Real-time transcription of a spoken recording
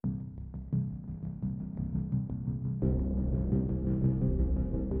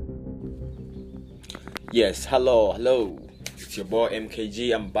Yes, hello. It's your boy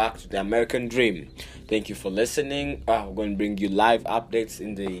MKG. I'm back to the American Dream. Thank you for listening. We're going to bring you live updates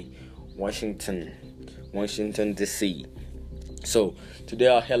in the Washington DC. So today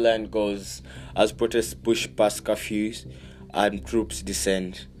our headline goes: as protests push past curfews and troops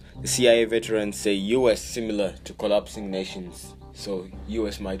descend, the CIA veterans say U.S. similar to collapsing nations. So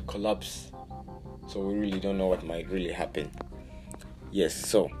U.S. might collapse. So we really don't know what might really happen. Yes,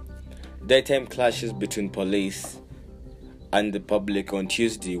 so daytime clashes between police and the public on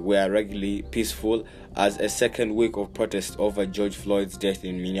Tuesday were regularly peaceful as a second week of protest over George Floyd's death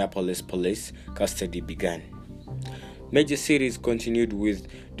in Minneapolis police custody began. Major cities continued with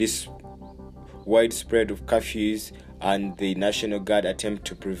this widespread of curfews and the National Guard attempt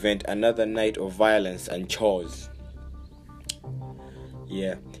to prevent another night of violence and chores.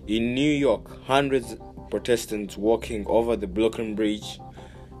 In New York, hundreds of protestants walking over the Brooklyn Bridge,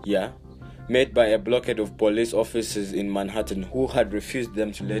 met by a blockade of police officers in Manhattan who had refused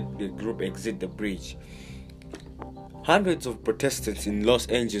them to let the group exit the bridge. Hundreds of protestants in Los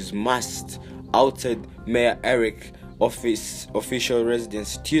Angeles massed outside Mayor Eric official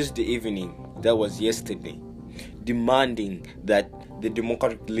residence Tuesday evening, that was yesterday, demanding that the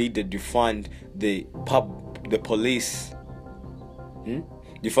Democratic leader defund the police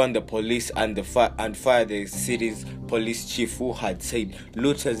and fire the city's police chief, who had said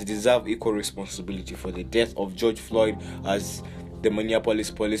looters deserve equal responsibility for the death of George Floyd as the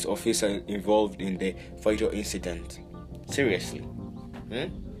Minneapolis police officer involved in the fatal incident. Seriously?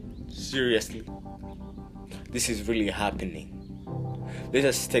 Seriously? This is really happening. Let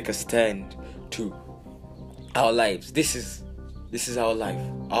us take a stand to our lives. This is our life,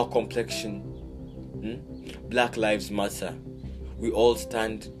 our complexion. Black lives matter. We all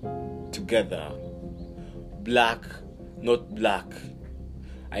stand together. Black, not black.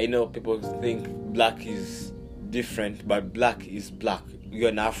 I know people think black is different, but black is black. You're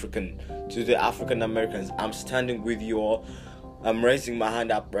an African. To the African Americans, I'm standing with you all. I'm raising my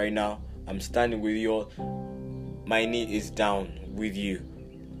hand up right now. I'm standing with you all. My knee is down with you.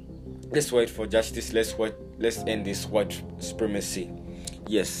 Let's wait for justice. Let's end this white supremacy.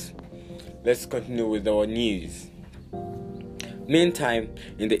 Yes. Let's continue with our news. Meantime,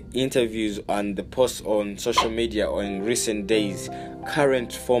 in the interviews and the posts on social media in recent days,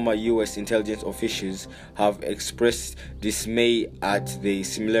 current former U.S. intelligence officials have expressed dismay at the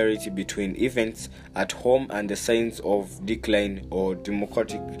similarity between events at home and the signs of decline or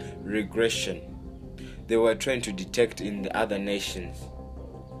democratic regression they were trying to detect in the other nations.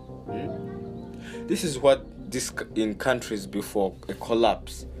 This is what in countries before a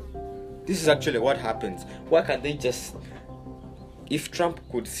collapse. This is actually what happens. Why can't they just... If Trump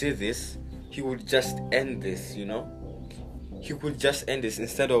could see this, he would just end this, He could just end this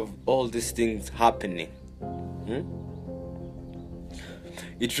instead of all these things happening.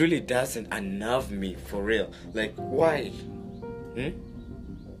 It really doesn't unnerve me, for real. Like, why?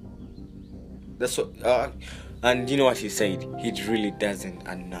 That's what... and you know what he said? It really doesn't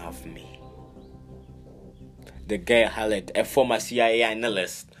unnerve me. The Guy Hallett, a former CIA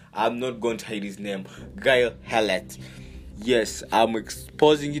analyst. I'm not going to hide his name. Guy Hallett. Yes, I'm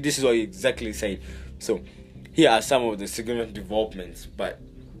exposing you. This is what he exactly said. So, here are some of the significant developments, but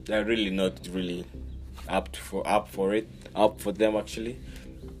they're really not really up for them actually.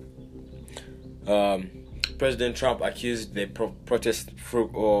 President Trump accused the protest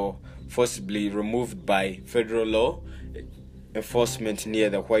forcibly removed by federal law enforcement near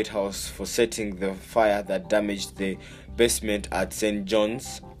the White House for setting the fire that damaged the basement at St.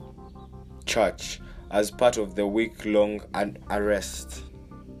 John's Church as part of the week-long arrest.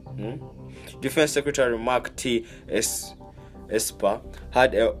 Defense Secretary Mark T. Esper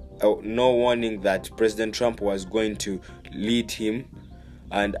had no warning that President Trump was going to lead him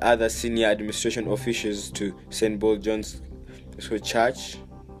and other senior administration officials to St. John's Church.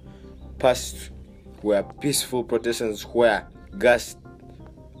 Past where peaceful protesters were gassed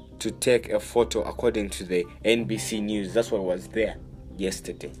to take a photo, according to the NBC News. That's what was there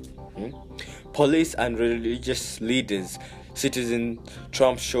yesterday. Police and religious leaders, citizen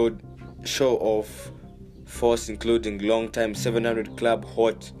Trump show of force, including longtime 700 Club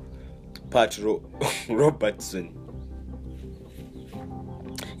hot Pat Robertson.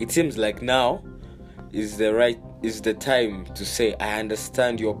 It seems like now is the time to say, I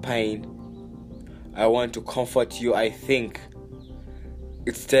understand your pain. I want to comfort you. I think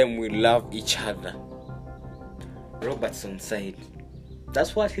it's time we love each other. Robertson said.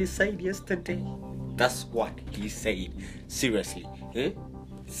 That's what he said yesterday. That's what he said. Seriously.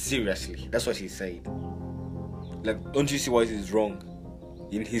 Seriously. That's what he said. Like, don't you see what is wrong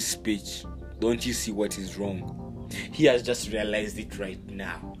in his speech? Don't you see what is wrong? He has just realized it right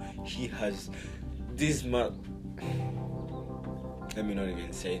now. He has this let me not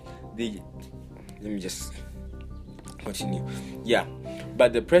even say it. Let me just continue. Yeah,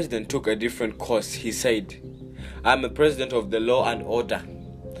 but the president took a different course. He said, "I'm a president of the law and order,"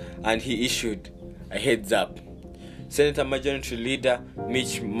 and he issued a heads up. Senator Majority Leader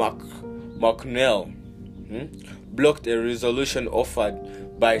Mitch McConnell blocked a resolution offered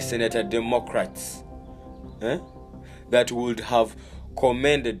by Senator Democrats that would have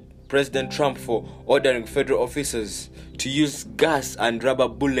commended President Trump for ordering federal officers to use gas and rubber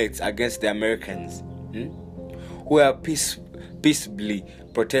bullets against the Americans who are peaceably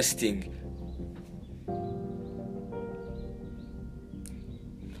protesting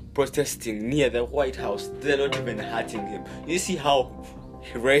near the White House. They're not even hurting him. You see how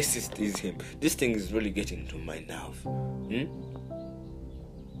racist is him? This thing is really getting to my nerve.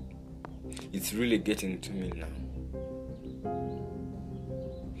 It's really getting to me now.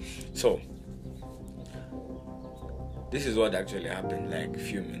 So, this is what actually happened like a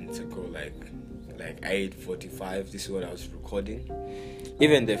few minutes ago, like 8:45. This is what I was recording.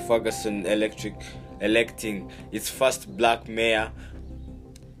 Even the Ferguson electing its first black mayor,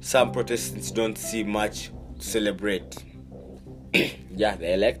 some Protestants don't see much to celebrate. Yeah,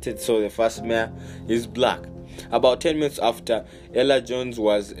 they elected, so the first mayor is black. About 10 minutes after Ella Jones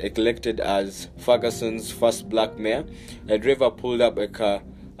was elected as Ferguson's first black mayor, a driver pulled up a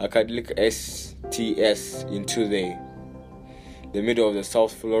Cadillac STS into the middle of the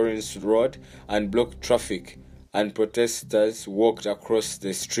South Florence Road and blocked traffic, and protesters walked across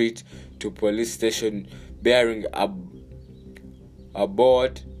the street to police station bearing a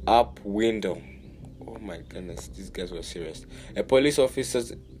board up window. Oh my goodness, these guys were serious. As police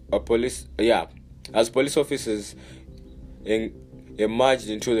officers emerged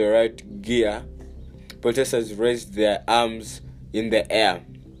into the right gear, protesters raised their arms in the air.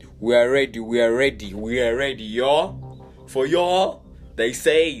 We are ready, y'all. For y'all, they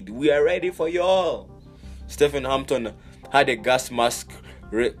said, we are ready for y'all. Stephen Hampton had a gas mask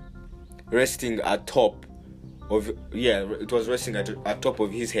resting atop of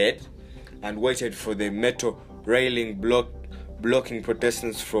his head, and waited for the metal railing blocking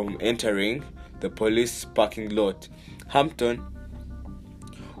protesters from entering the police parking lot. Hampton,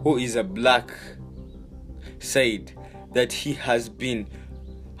 who is a black, said that he has been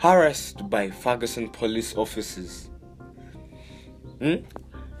harassed by Ferguson police officers.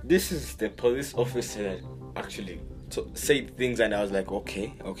 This is the police officer that actually said things, and I was like,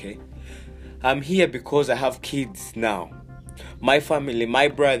 okay. I'm here because I have kids now. My family, my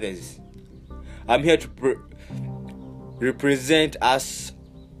brothers. I'm here to represent us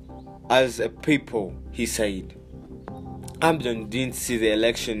as a people, he said. Hampton didn't see the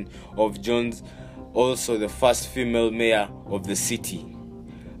election of Jones, also the first female mayor of the city,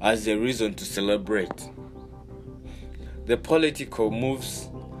 as a reason to celebrate. The political moves,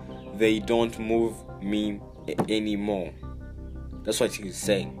 they don't move me anymore. That's what he's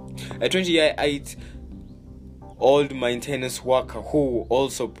saying. A 28-year-old maintenance worker who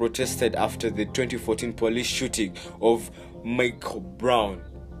also protested after the 2014 police shooting of Michael Brown,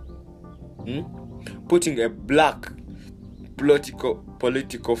 putting a black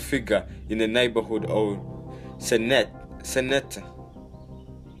political figure in the neighborhood or senator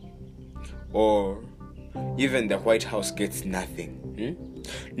or even the White House gets nothing.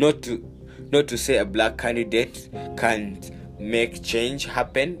 Not to say a black candidate can't make change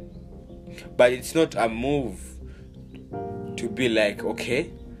happen, but it's not a move to be like,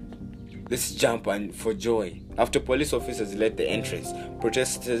 okay, let's jump and for joy. After police officers led the entrance,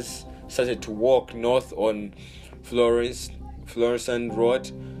 protesters started to walk north on Florence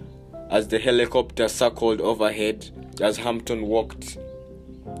Road as the helicopter circled overhead. As Hampton walked,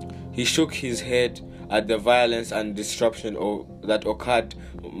 he shook his head at the violence and disruption that occurred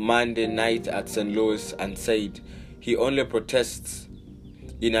Monday night at St. Louis and said he only protests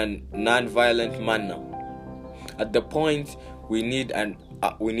in a non-violent manner. At the point, we need our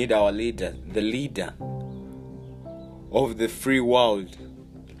leader, the leader of the free world,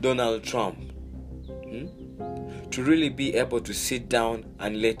 Donald Trump, to really be able to sit down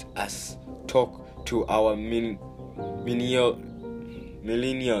and let us talk to our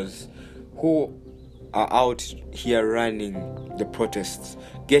millennials who are out here running the protests,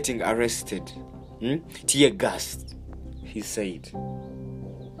 getting arrested, tear gassed, he said.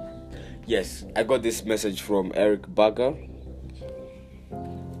 Yes, I got this message from Eric Berger.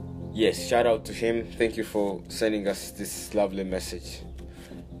 Yes, shout out to him. Thank you for sending us this lovely message.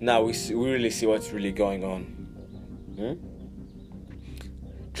 Now we really see what's really going on.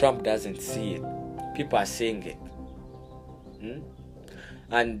 Trump doesn't see it. People are saying it.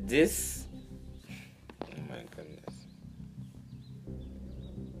 And this, oh my goodness.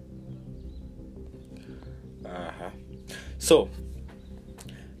 So,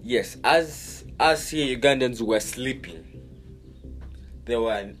 yes, as here Ugandans were sleeping, there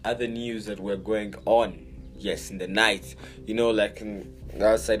were other news that were going on. Yes, in the night, like the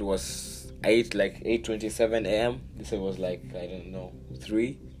outside was 8:27 a.m. This was like, I don't know,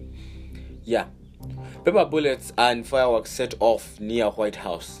 3. Yeah, paper bullets and fireworks set off near White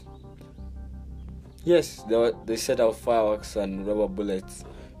House. Yes, they set off fireworks and rubber bullets.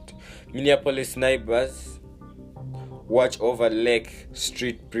 Minneapolis neighbors watch over Lake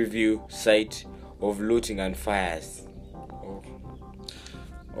Street preview site of looting and fires.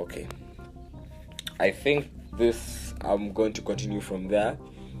 Okay. I think I'm going to continue from there.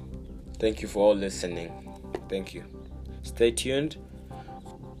 Thank you for all listening. Thank you. Stay tuned.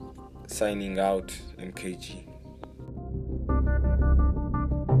 Signing out, MKG.